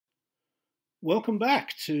Welcome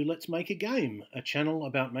back to Let's Make a Game, a channel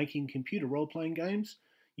about making computer role-playing games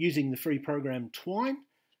using the free program Twine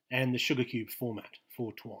and the SugarCube format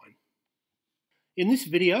for Twine. In this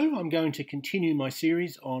video, I'm going to continue my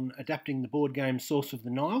series on adapting the board game Source of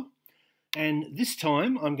the Nile, and this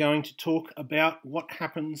time I'm going to talk about what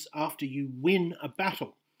happens after you win a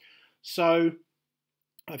battle. So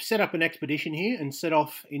I've set up an expedition here and set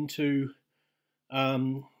off into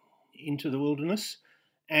the wilderness.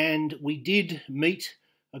 And we did meet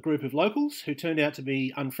a group of locals who turned out to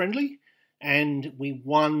be unfriendly, and we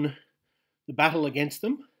won the battle against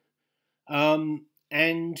them.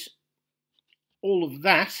 And all of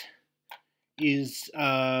that is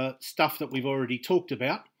stuff that we've already talked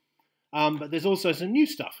about. But there's also some new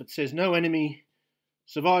stuff. It says no enemy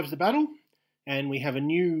survives the battle, and we have a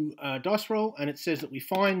new dice roll, and it says that we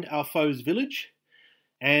find our foe's village,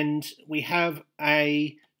 and we have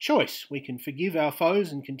a choice. We can forgive our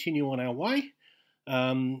foes and continue on our way,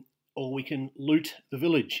 or we can loot the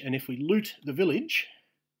village. And if we loot the village,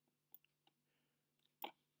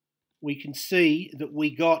 we can see that we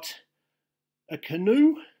got a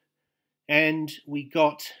canoe, and we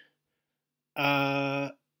got,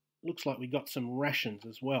 looks like we got some rations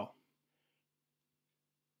as well.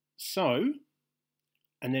 So,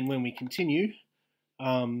 and then when we continue,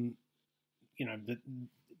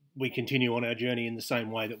 we continue on our journey in the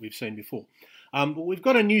same way that we've seen before. But we've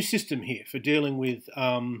got a new system here for dealing with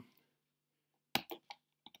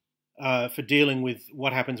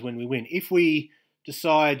what happens when we win. If we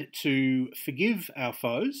decide to forgive our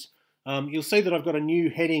foes, you'll see that I've got a new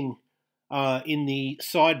heading in the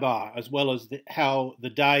sidebar, as well as how the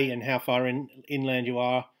day and how far inland you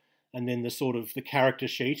are, and then the character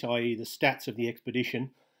sheet, i.e. the stats of the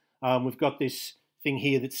expedition. We've got this thing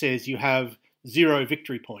here that says you have 0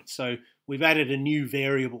 victory points. So we've added a new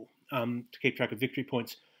variable to keep track of victory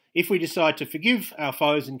points. If we decide to forgive our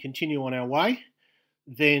foes and continue on our way,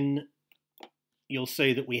 then you'll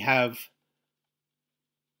see that we have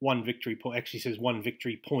 1 victory point. Actually says 1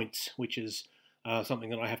 victory points, which is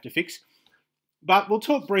something that I have to fix. But we'll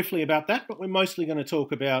talk briefly about that, but we're mostly going to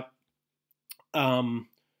talk about how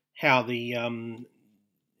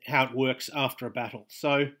it works after a battle.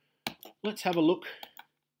 So let's have a look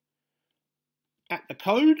at the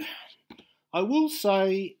code. I will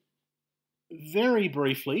say very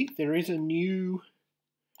briefly, there is a new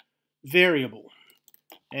variable,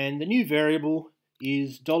 and the new variable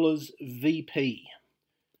is $VP,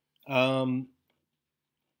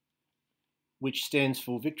 which stands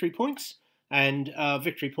for victory points, and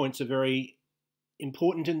victory points are very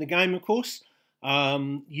important in the game, of course.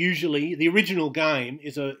 Usually, the original game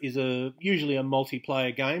is usually a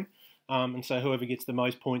multiplayer game, and so whoever gets the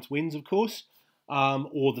most points wins, of course.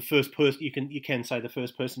 Or the first person, you can say the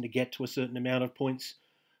first person to get to a certain amount of points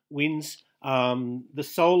wins. The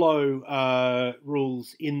solo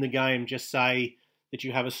rules in the game just say that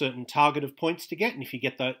you have a certain target of points to get, and if you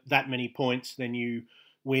get that many points, then you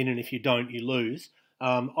win, and if you don't, you lose.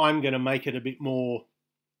 I'm going to make it a bit more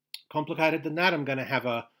complicated than that. I'm going to have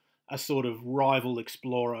a sort of rival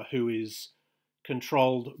explorer who is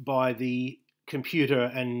controlled by the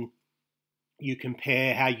computer, and you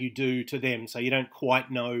compare how you do to them, so you don't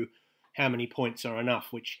quite know how many points are enough,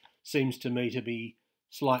 which seems to me to be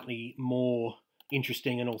slightly more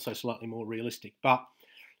interesting and also slightly more realistic. But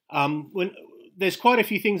there's quite a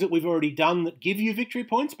few things that we've already done that give you victory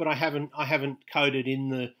points, but I haven't coded in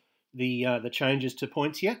the changes to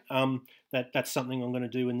points yet. That's something I'm going to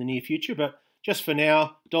do in the near future. But just for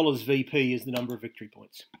now, $VP is the number of victory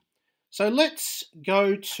points. So let's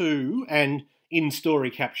go to, and in story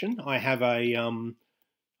caption, I have a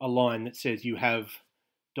line that says you have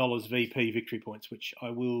 $VP victory points, which I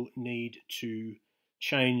will need to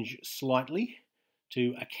change slightly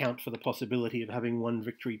to account for the possibility of having 1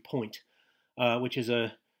 victory point, which is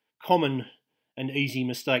a common and easy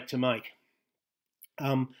mistake to make.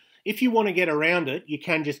 If you want to get around it, you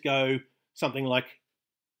can just go something like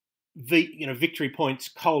victory points :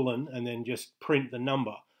 and then just print the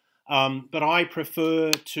number. But I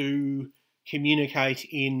prefer to communicate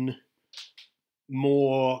in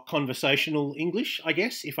more conversational English, I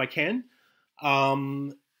guess, if I can.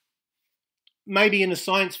 Maybe in a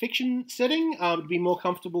science fiction setting, I'd be more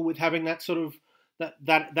comfortable with having that sort of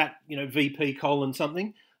that VP :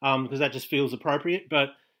 something, because that just feels appropriate.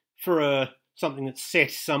 But for something that's set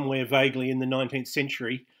somewhere vaguely in the 19th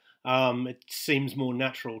century, it seems more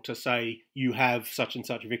natural to say you have such and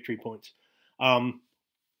such victory points.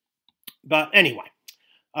 But anyway,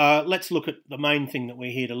 let's look at the main thing that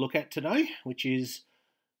we're here to look at today, which is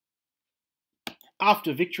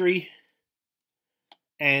after victory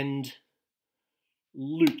and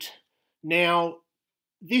loot. Now,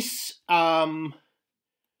 this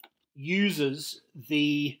uses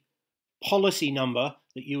the policy number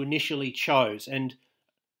that you initially chose. And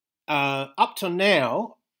up to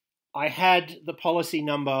now, I had the policy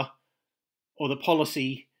number or the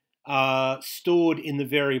policy stored in the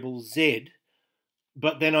variable z,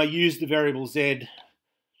 but then I used the variable z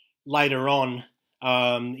later on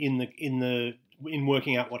in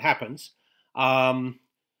working out what happens.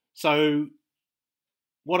 So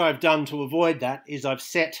what I've done to avoid that is I've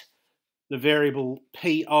set the variable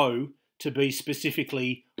PO to be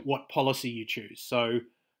specifically what policy you choose. So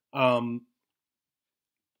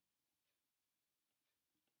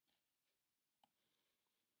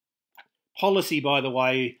policy, by the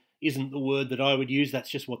way, isn't the word that I would use. That's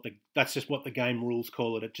just what the game rules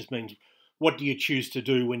call it. It just means what do you choose to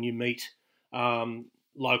do when you meet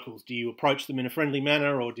locals? Do you approach them in a friendly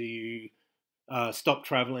manner, or do you stop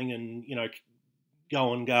travelling and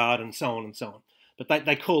go on guard and so on and so on? But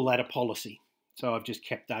they call that a policy. So I've just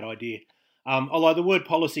kept that idea. Although the word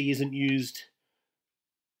policy isn't used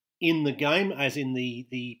in the game, as in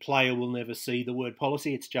the player will never see the word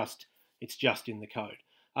policy. It's just in the code.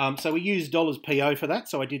 So we use $PO for that.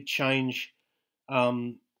 So I did change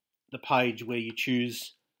the page where you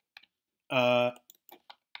choose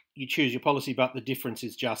your policy, but the difference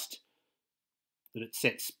is just that it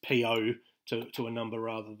sets PO to a number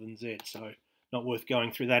rather than Z. So not worth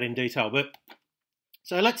going through that in detail. But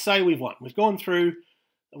so let's say we've won. We've gone through.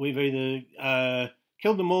 We've either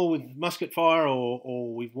killed them all with musket fire,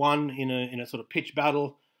 or we've won in a sort of pitched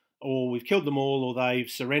battle, or we've killed them all, or they've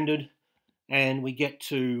surrendered, and we get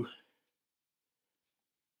to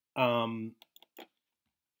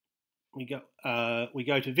we go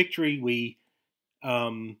to victory. We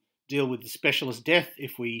deal with the specialist death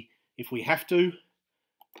if we have to,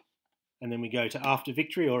 and then we go to after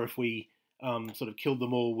victory, or if we sort of killed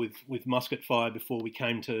them all with musket fire before we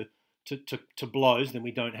came to blows, then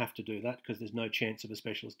we don't have to do that because there's no chance of a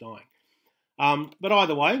specialist dying. But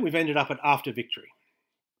either way, we've ended up at after victory.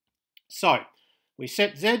 So we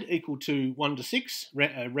set Z equal to 1 to 6,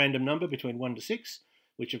 a random number between 1 to 6,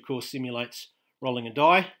 which of course simulates rolling a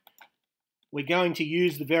die. We're going to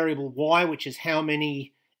use the variable Y, which is how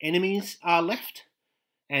many enemies are left.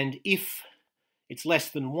 And if it's less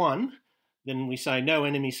than 1, then we say no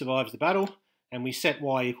enemy survives the battle, and we set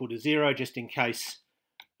Y equal to 0 just in case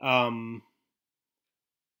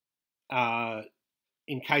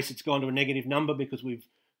it's gone to a negative number, because we've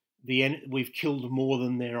killed more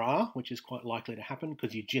than there are, which is quite likely to happen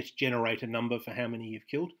because you just generate a number for how many you've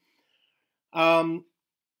killed.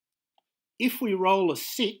 If we roll a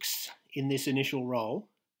 6 in this initial roll,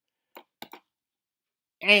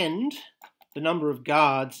 and the number of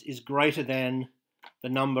guards is greater than the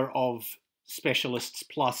number of specialists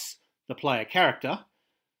plus the player character,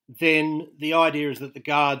 then the idea is that the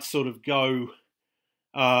guards sort of go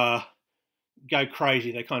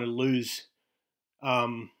crazy. They kind of lose,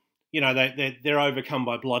 they're overcome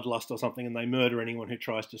by bloodlust or something, and they murder anyone who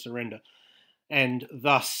tries to surrender. And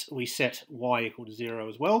thus we set Y equal to 0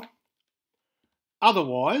 as well.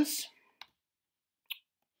 Otherwise,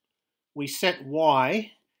 we set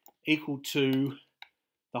Y equal to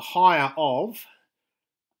the higher of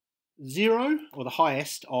 0, or the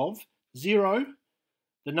highest of 0,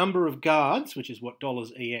 the number of guards, which is what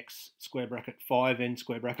 $EX square bracket 5N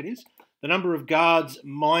square bracket is, the number of guards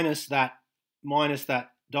minus that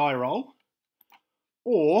die roll,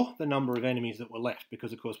 or the number of enemies that were left,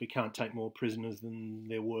 because of course we can't take more prisoners than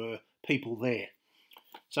there were people there.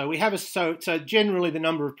 So we have so generally the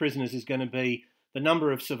number of prisoners is going to be the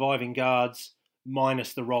number of surviving guards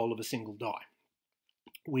minus the roll of a single die,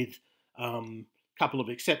 with a couple of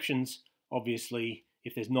exceptions. Obviously,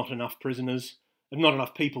 if there's not enough prisoners, not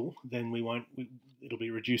enough people, then it'll be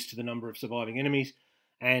reduced to the number of surviving enemies,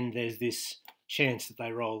 and there's this chance that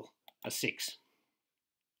they roll a 6.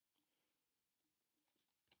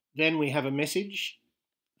 Then we have a message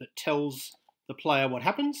that tells the player what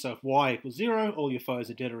happens. So if Y equals 0, all your foes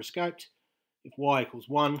are dead or escaped. If Y equals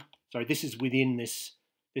 1, sorry, this is within this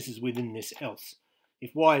else.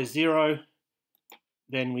 If Y is 0,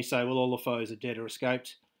 then we say, well, all the foes are dead or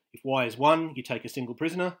escaped. If Y is 1, you take a single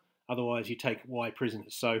prisoner. Otherwise, you take Y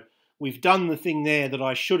prisoners. So we've done the thing there that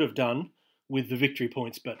I should have done with the victory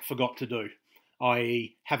points, but forgot to do,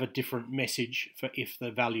 i.e. have a different message for if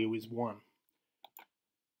the value is 1.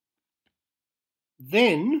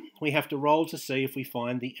 Then we have to roll to see if we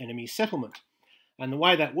find the enemy settlement. And the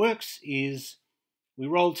way that works is we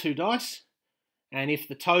roll 2 dice, and if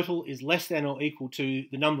the total is less than or equal to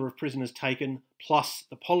the number of prisoners taken plus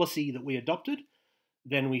the policy that we adopted,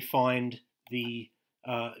 then we find the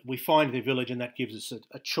we find their village, and that gives us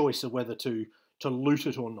a choice of whether to loot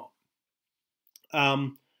it or not.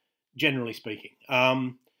 Generally speaking,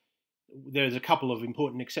 there's a couple of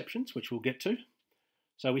important exceptions which we'll get to.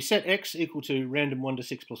 So we set x equal to random 1 to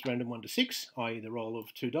 6 plus random 1 to 6, i.e. the roll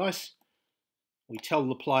of 2 dice. We tell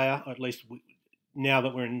the player, at least now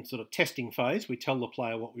that we're in sort of testing phase, we tell the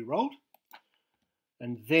player what we rolled.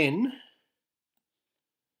 And then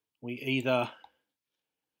we either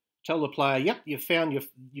tell the player, yep, you've found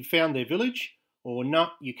their village, or no,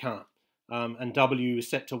 you can't. And W is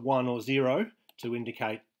set to 1 or 0 to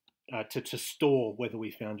indicate, to store whether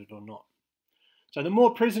we found it or not. So the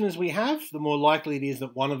more prisoners we have, the more likely it is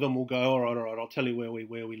that one of them will go, all right, I'll tell you where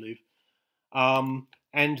we live.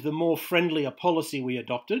 And the more friendly a policy we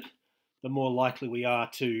adopted, the more likely we are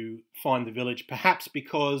to find the village. Perhaps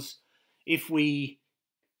because if we're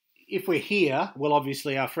here, well,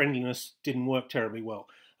 obviously our friendliness didn't work terribly well.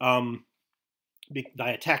 They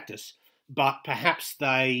attacked us, but perhaps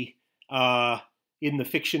they, in the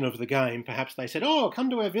fiction of the game, perhaps they said, oh, come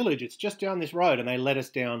to our village, it's just down this road, and they led us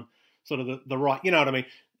down sort of the right, you know what I mean?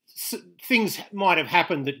 Things might have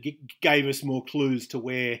happened that gave us more clues to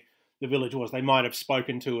where the village was. They might have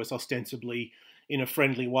spoken to us ostensibly in a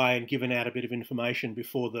friendly way and given out a bit of information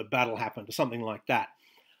before the battle happened, or something like that.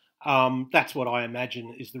 That's what I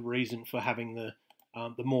imagine is the reason for having the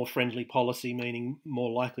more friendly policy, meaning more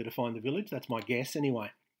likely to find the village. That's my guess anyway.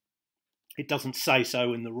 It doesn't say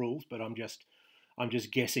so in the rules, but I'm just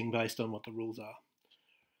guessing based on what the rules are.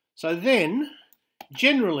 So then,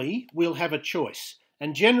 generally, we'll have a choice.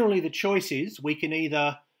 And generally the choice is we can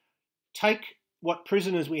either take what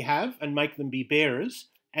prisoners we have and make them be bearers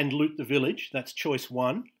and loot the village. That's choice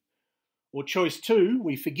 1. Or choice 2,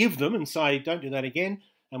 we forgive them and say, don't do that again,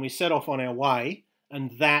 and we set off on our way,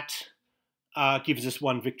 and that gives us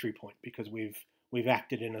 1 victory point because we've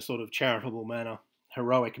acted in a sort of charitable manner,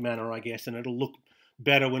 heroic manner, I guess, and it'll look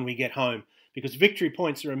better when we get home because victory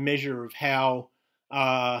points are a measure of how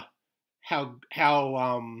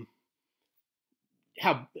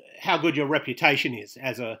good your reputation is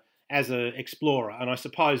as a explorer. And I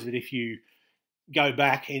suppose that if you go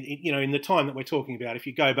back, in the time that we're talking about, if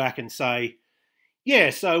you go back and say, yeah,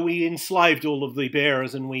 so we enslaved all of the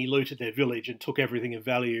bearers and we looted their village and took everything of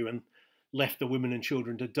value and left the women and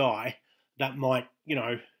children to die, that might,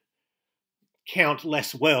 count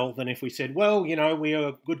less well than if we said, well, we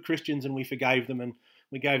are good Christians and we forgave them and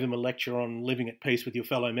we gave them a lecture on living at peace with your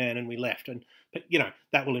fellow man and we left. But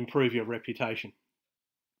that will improve your reputation.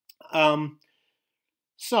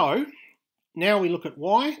 So now we look at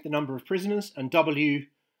Y, the number of prisoners, and W,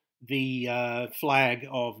 the flag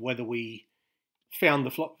of whether we found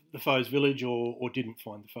the foe's village or didn't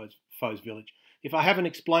find the foe's village. If I haven't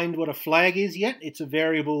explained what a flag is yet, it's a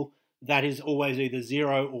variable that is always either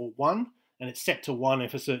 0 or 1, and it's set to 1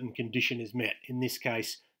 if a certain condition is met. In this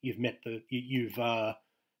case, you've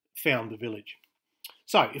found the village.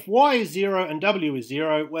 So if Y is 0 and W is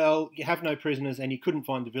 0, well, you have no prisoners and you couldn't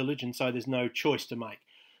find the village, and so there's no choice to make.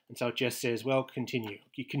 And so it just says, well, continue.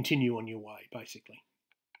 You continue on your way, basically.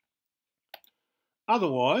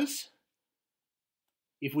 Otherwise,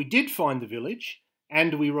 if we did find the village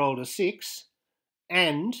and we rolled a 6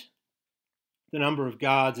 and the number of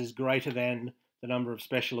guards is greater than the number of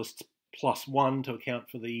specialists plus 1 to account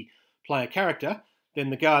for the player character, then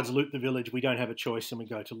the guards loot the village, we don't have a choice and we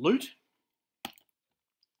go to loot.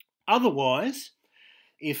 Otherwise,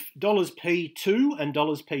 if $P2 and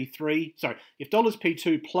 $P3, if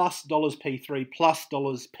 $P2 plus $P3 plus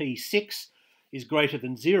 $P6 is greater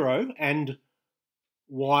than 0 and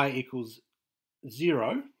Y equals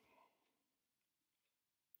 0,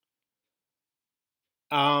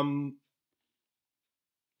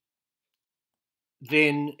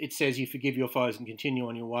 then it says you forgive your foes and continue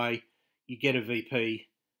on your way. You get a VP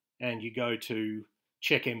and you go to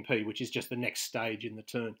check MP, which is just the next stage in the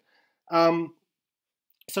turn.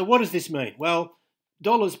 So what does this mean? Well,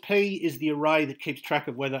 $P is the array that keeps track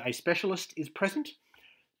of whether a specialist is present.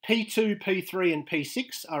 P2, P3 and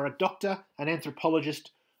P6 are a doctor, an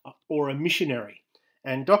anthropologist or a missionary.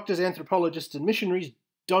 And doctors, anthropologists and missionaries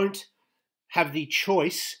don't have the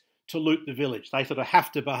choice to loot the village. They sort of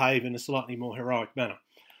have to behave in a slightly more heroic manner.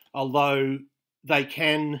 Although they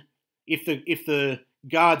can, if the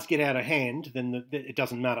guards get out of hand, then it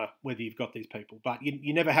doesn't matter whether you've got these people. But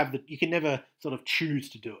you never have you can never sort of choose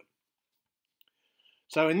to do it.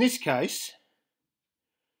 So in this case,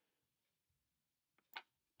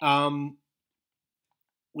 we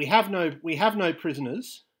have no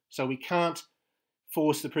prisoners, so we can't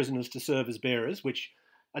force the prisoners to serve as bearers, which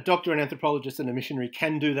a doctor, an anthropologist and a missionary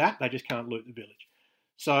can do that. They just can't loot the village.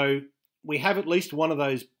 So we have at least one of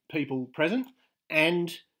those people present,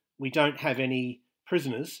 and we don't have any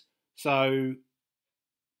prisoners. So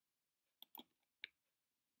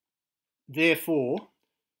therefore,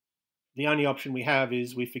 the only option we have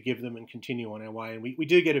is we forgive them and continue on our way. And we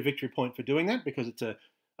do get a victory point for doing that, because it's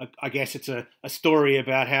I guess it's a story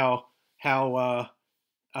about how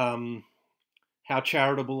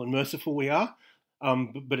charitable and merciful we are.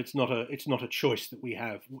 But it's not a choice that we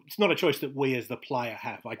have. It's not a choice that we as the player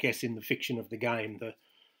have. I guess in the fiction of the game,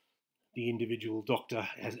 the individual doctor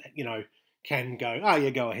can go, oh yeah,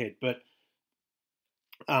 go ahead, but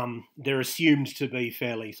they're assumed to be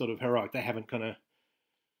fairly sort of heroic. They haven't kind of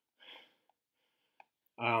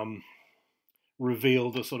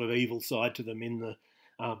revealed a sort of evil side to them in the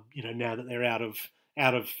now that they're out of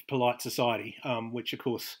polite society, which of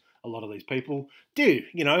course a lot of these people do.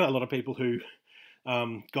 A lot of people who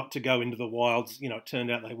got to go into the wilds, it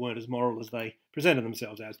turned out they weren't as moral as they presented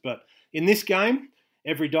themselves as. But in this game,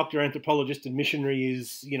 every doctor, anthropologist, and missionary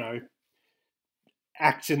is,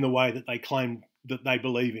 acts in the way that they claim that they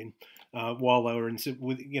believe in. While they were in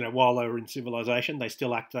civilization, they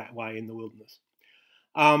still act that way in the wilderness.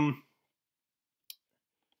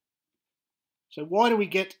 So why do we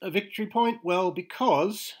get a victory point? Well,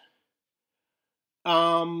 because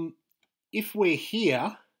if we're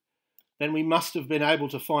here, then we must have been able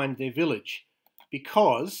to find their village,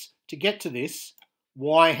 because to get to this,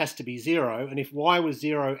 y has to be 0, and if y was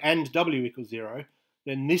 0 and w equals 0,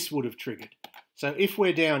 then this would have triggered. So if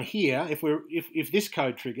we're down here, if this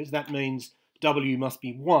code triggers, that means w must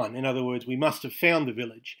be 1. In other words, we must have found the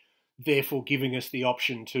village, therefore giving us the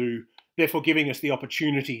opportunity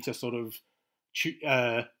to sort of,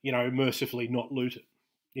 mercifully not loot it,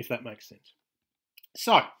 if that makes sense.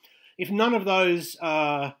 So if none of those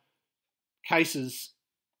cases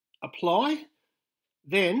apply,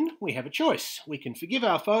 then we have a choice. We can forgive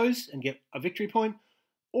our foes and get a victory point,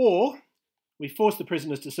 or we force the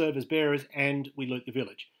prisoners to serve as bearers and we loot the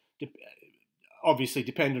village. Obviously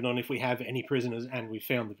dependent on if we have any prisoners and we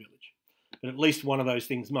found the village. But at least one of those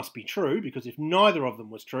things must be true, because if neither of them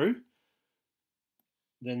was true,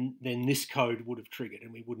 then this code would have triggered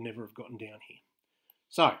and we would never have gotten down here.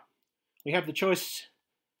 So we have the choice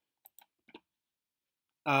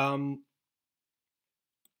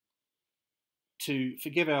to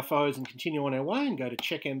forgive our foes and continue on our way, and go to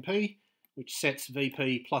check MP, which sets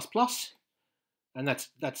VP++, and that's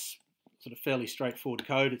sort of fairly straightforward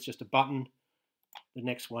code. It's just a button. The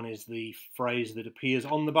next one is the phrase that appears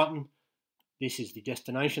on the button. This is the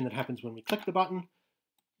destination that happens when we click the button.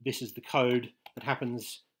 This is the code that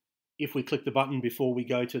happens if we click the button before we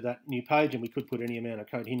go to that new page, and we could put any amount of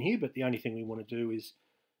code in here, but the only thing we want to do is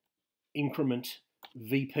increment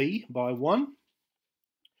VP by 1.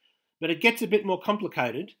 But it gets a bit more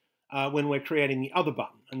complicated when we're creating the other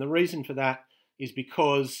button. And the reason for that is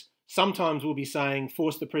because sometimes we'll be saying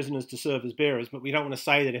force the prisoners to serve as bearers, but we don't want to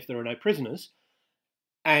say that if there are no prisoners.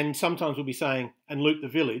 And sometimes we'll be saying and loot the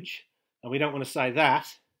village, and we don't want to say that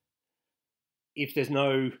if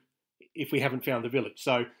we haven't found the village.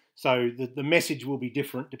 So the message will be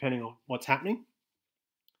different depending on what's happening.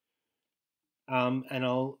 And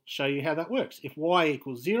I'll show you how that works. If y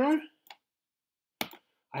equals 0,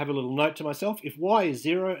 I have a little note to myself. If y is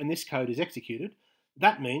 0 and this code is executed,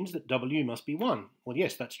 that means that w must be 1. Well,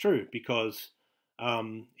 yes, that's true, because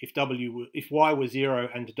if y was 0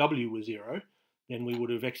 and w was 0, then we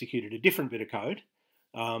would have executed a different bit of code,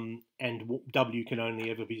 and w can only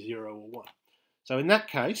ever be 0 or 1. So in that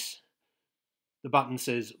case, the button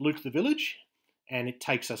says loot the village, and it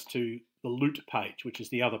takes us to the loot page, which is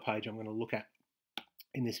the other page I'm going to look at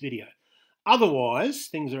in this video. Otherwise,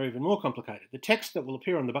 things are even more complicated. The text that will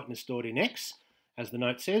appear on the button is stored in X, as the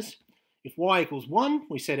note says. If y equals 1,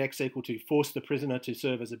 we set X equal to force the prisoner to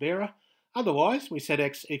serve as a bearer. Otherwise, we set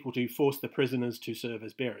X equal to force the prisoners to serve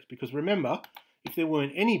as bearers. Because remember, if there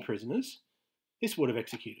weren't any prisoners, this would have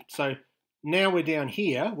executed. So now we're down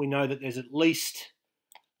here, we know that there's at least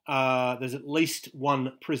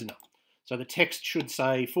one prisoner. So the text should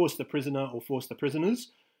say force the prisoner or force the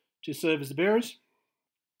prisoners to serve as the bearers.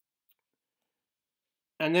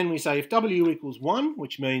 And then we say if w equals 1,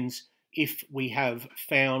 which means if we have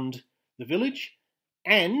found the village,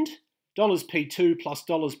 and $P2 plus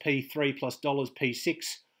 $P3 plus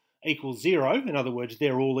 $P6 equals 0, in other words,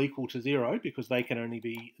 they're all equal to 0 because they can only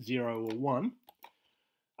be 0 or 1.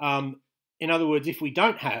 In other words, if we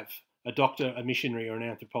don't have a doctor, a missionary, or an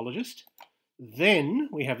anthropologist, then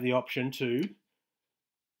we have the option to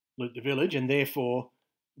loot the village, and therefore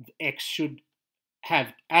X should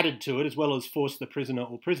have added to it, as well as force the prisoner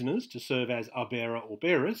or prisoners to serve as a bearer or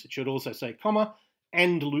bearers. It should also say comma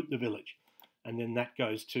and loot the village, and then that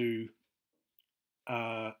goes to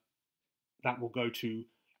that will go to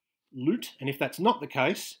loot. And if that's not the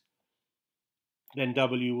case, then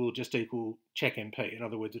W will just equal check MP. In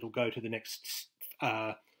other words, it'll go to the next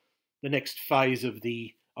phase of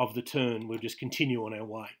the turn. We'll just continue on our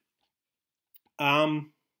way.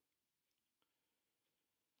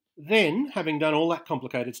 Then, having done all that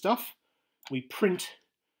complicated stuff, we print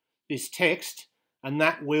this text, and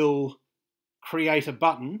that will create a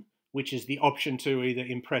button, which is the option to either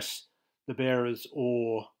impress the bearers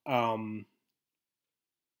or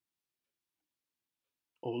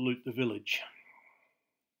loot the village.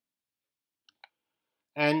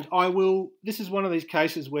 And this is one of these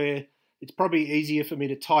cases where it's probably easier for me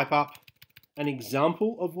to type up an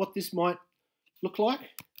example of what this might look like,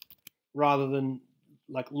 rather than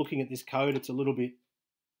like looking at this code. It's a little bit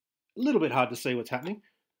hard to see what's happening.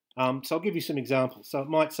 So I'll give you some examples. So it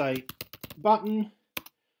might say button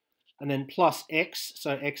and then plus X.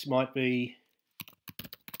 So X might be,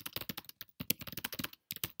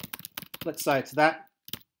 let's say it's that.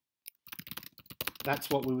 That's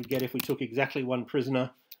what we would get if we took exactly one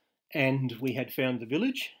prisoner and we had found the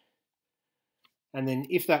village. And then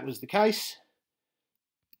if that was the case,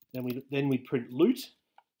 then we print loot.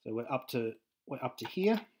 So we're up to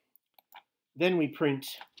here. Then we print.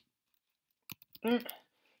 Now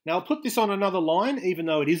I'll put this on another line, even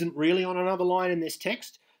though it isn't really on another line in this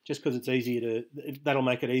text, just because that'll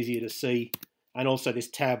make it easier to see. And also this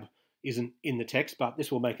tab isn't in the text, but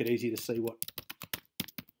this will make it easier to see what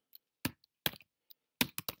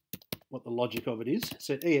the logic of it is.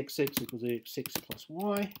 So EX6 equals EX6 plus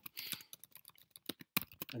Y,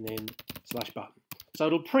 and then slash button. So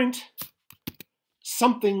it'll print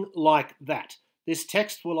something like that. This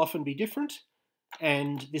text will often be different,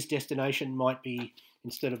 and this destination might be,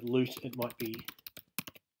 instead of loot, it might be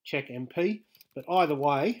check MP. But either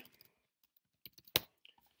way,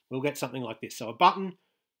 we'll get something like this. So a button,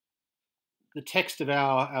 the text of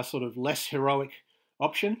our sort of less heroic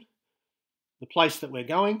option, the place that we're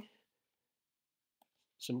going,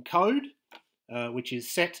 some code, which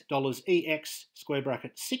is set $EX square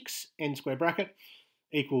bracket 6 end square bracket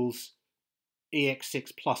equals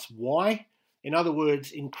EX6 plus Y. In other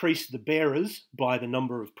words, increase the bearers by the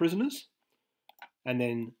number of prisoners, and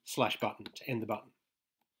then slash button to end the button.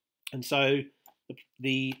 And so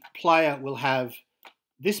the player will have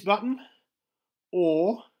this button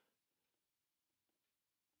or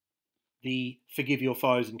the forgive your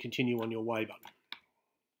foes and continue on your way button.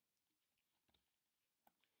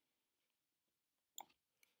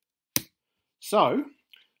 So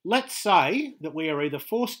let's say that we are either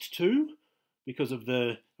forced to, because of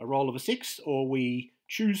a roll of a 6, or we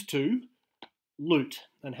choose to loot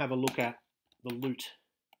and have a look at the loot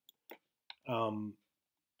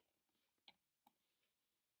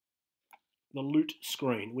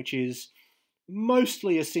screen, which is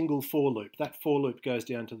mostly a single for loop. That for loop goes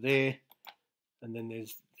down to there, and then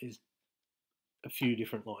there's a few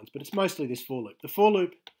different lines, but it's mostly this for loop. The for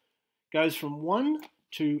loop goes from 1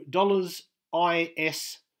 to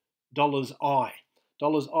 $IS $I.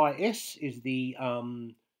 $IS is the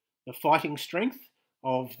fighting strength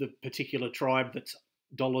of the particular tribe that's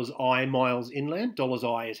 $I miles inland.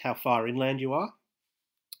 $I is how far inland you are.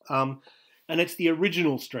 And it's the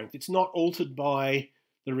original strength. It's not altered by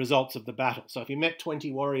the results of the battle. So if you met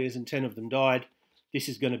 20 warriors and 10 of them died, this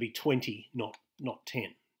is going to be 20, not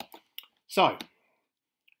 10. So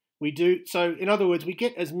in other words, we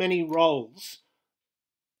get as many rolls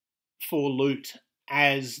for loot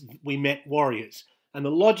as we met warriors. And the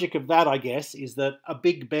logic of that, I guess, is that a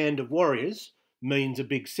big band of warriors means a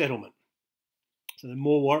big settlement. So the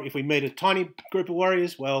more if we meet a tiny group of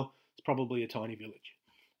warriors, well, it's probably a tiny village.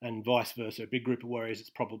 And vice versa, a big group of warriors, it's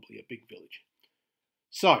probably a big village.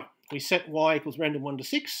 So we set Y equals random 1 to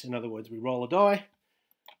 6. In other words, we roll a die.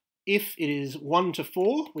 If it is 1 to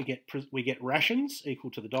 4, we get rations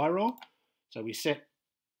equal to the die roll. So we set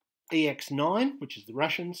EX9, which is the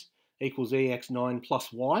rations, equals EX9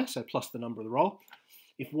 plus Y, so plus the number of the roll.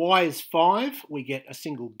 If Y is 5, we get a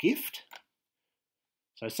single gift.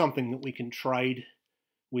 So something that we can trade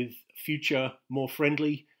with future, more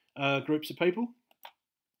friendly groups of people.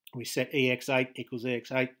 We set EX8 equals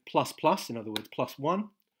EX8 plus plus, in other words, plus 1.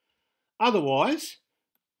 Otherwise,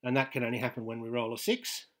 and that can only happen when we roll a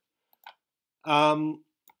 6,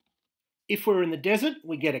 if we're in the desert,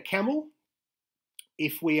 we get a camel.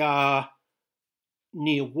 If we are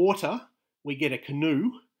near water, we get a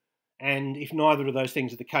canoe. And if neither of those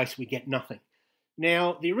things are the case, we get nothing.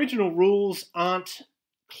 Now, the original rules aren't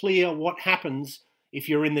clear what happens if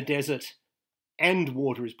you're in the desert and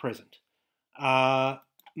water is present.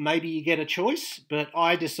 Maybe you get a choice, but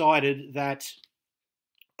I decided that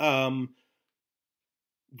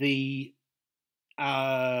the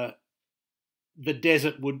the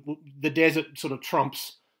desert sort of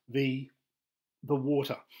trumps the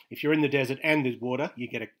water. If you're in the desert and there's water, you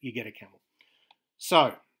get a camel.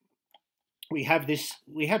 So we have this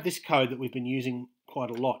code that we've been using quite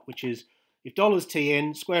a lot, which is if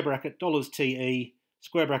 $tn square bracket $te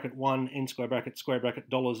square bracket 1 n square bracket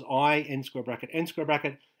 $i n square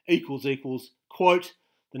bracket equals quote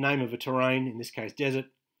the name of a terrain, in this case desert,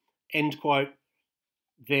 end quote.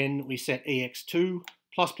 Then we set ex2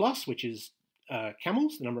 plus, which is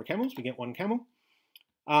camels, the number of camels. We get one camel.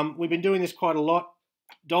 We've been doing this quite a lot.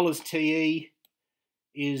 $te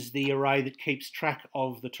is the array that keeps track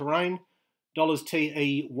of the terrain.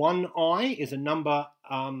 $te1i is a number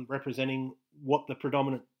representing what the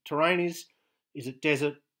predominant terrain is. Is it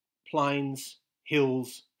desert, plains,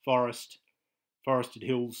 hills, forested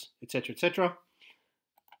hills, etc., etc.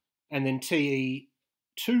 And then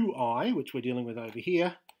te2i, which we're dealing with over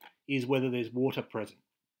here, is whether there's water present.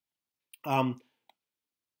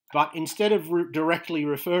 But instead of directly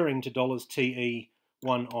referring to $te1i,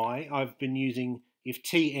 I've been using if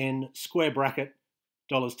tn square bracket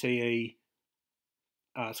 $te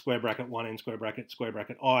square bracket 1 n square bracket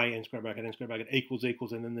I n square bracket equals,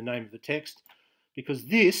 and then the name of the text. Because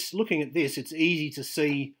this, looking at this, it's easy to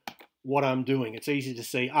see what I'm doing. It's easy to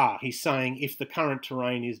see, he's saying if the current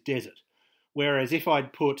terrain is desert. Whereas if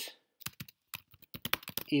I'd put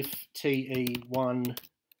if te1i,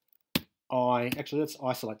 actually let's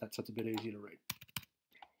isolate that so it's a bit easier to read.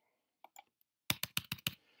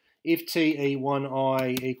 If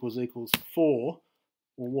te1i equals 4,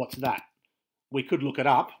 well, what's that? We could look it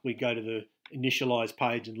up. We go to the initialize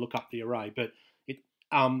page and look up the array. But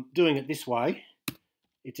doing it this way,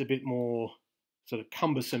 it's a bit more sort of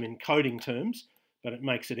cumbersome in coding terms, but it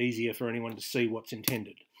makes it easier for anyone to see what's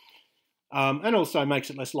intended. And also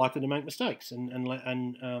makes it less likely to make mistakes. And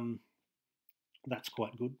that's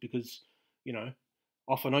quite good because, you know,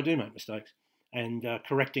 often I do make mistakes. And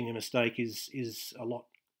correcting a mistake is a lot...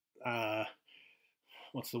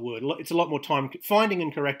 what's the word? It's a lot more time. Finding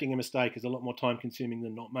and correcting a mistake is a lot more time consuming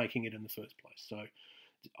than not making it in the first place. So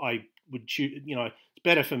I would choose, you know, it's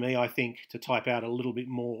better for me, I think, to type out a little bit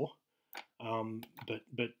more,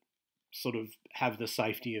 but sort of have the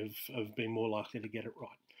safety of being more likely to get it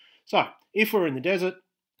right. So if we're in the desert,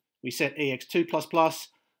 we set ex2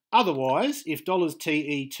 Otherwise, if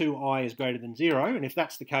 $te2i is greater than 0, and if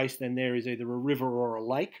that's the case, then there is either a river or a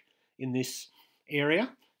lake in this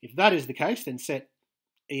area. If that is the case, then set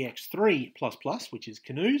ex3 which is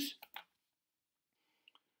canoes.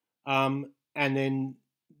 And then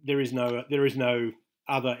there is no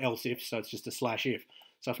other else if, so it's just a /if.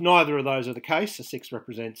 So if neither of those are the case, a 6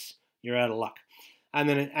 represents you're out of luck. And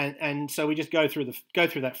then and so we just go through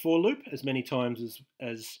that for loop as many times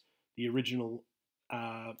as the original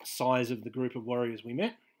size of the group of warriors we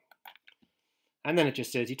met. And then it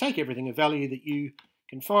just says you take everything of value that you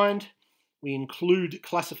can find. We include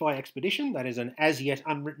classify expedition. That is an as yet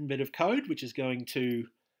unwritten bit of code which is going to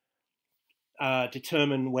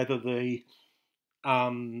determine whether the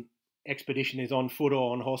expedition is on foot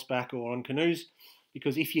or on horseback or on canoes.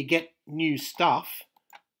 Because if you get new stuff,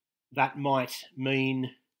 that might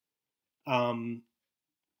mean that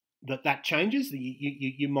changes.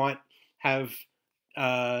 You might have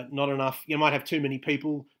not enough. You might have too many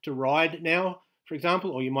people to ride now, for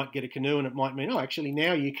example, or you might get a canoe and it might mean, actually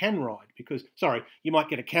now you can ride because, you might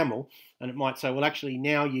get a camel and it might say, well, actually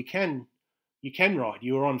now you can ride.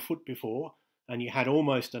 You were on foot before and you had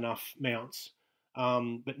almost enough mounts,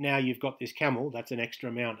 but now you've got this camel, that's an extra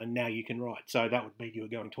mount, and now you can ride. So that would mean you were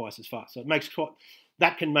going twice as fast. So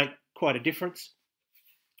that can make quite a difference.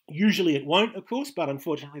 Usually it won't, of course, but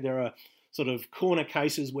unfortunately there are sort of corner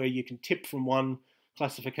cases where you can tip from one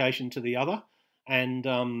classification to the other, and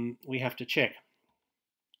we have to check.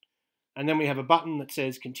 And then we have a button that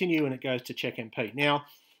says continue, and it goes to check MP. Now,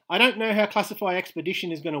 I don't know how classify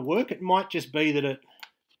expedition is going to work. It might just be that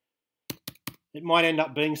it might end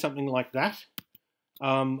up being something like that.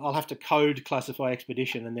 I'll have to code classify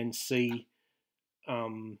expedition and then see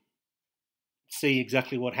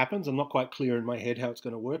exactly what happens. I'm not quite clear in my head how it's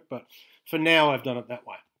going to work, but for now I've done it that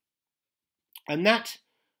way. And that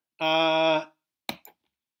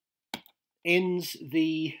ends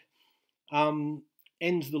the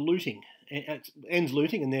looting. It ends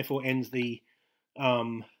looting and therefore ends the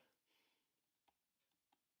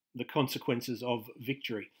consequences of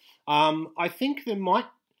victory. I think there might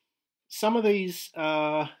some of these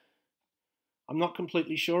I'm not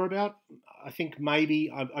completely sure about. I think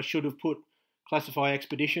maybe I should have put classify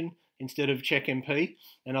expedition instead of check MP.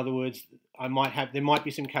 In other words, there might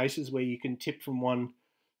be some cases where you can tip from one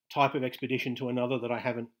type of expedition to another that I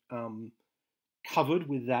haven't covered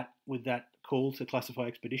with that call to classify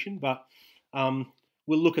expedition, but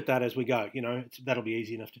we'll look at that as we go. That'll be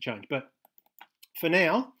easy enough to change. But for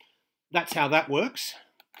now, that's how that works.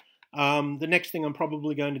 The next thing I'm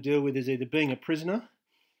probably going to deal with is either being a prisoner,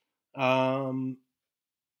 being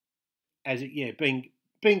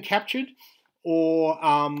captured, or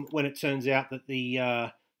when it turns out that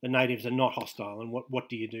the natives are not hostile, and what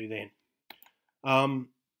do you do then?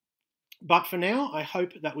 But for now, I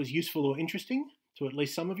hope that was useful or interesting to at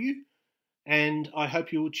least some of you, and I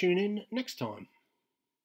hope you will tune in next time.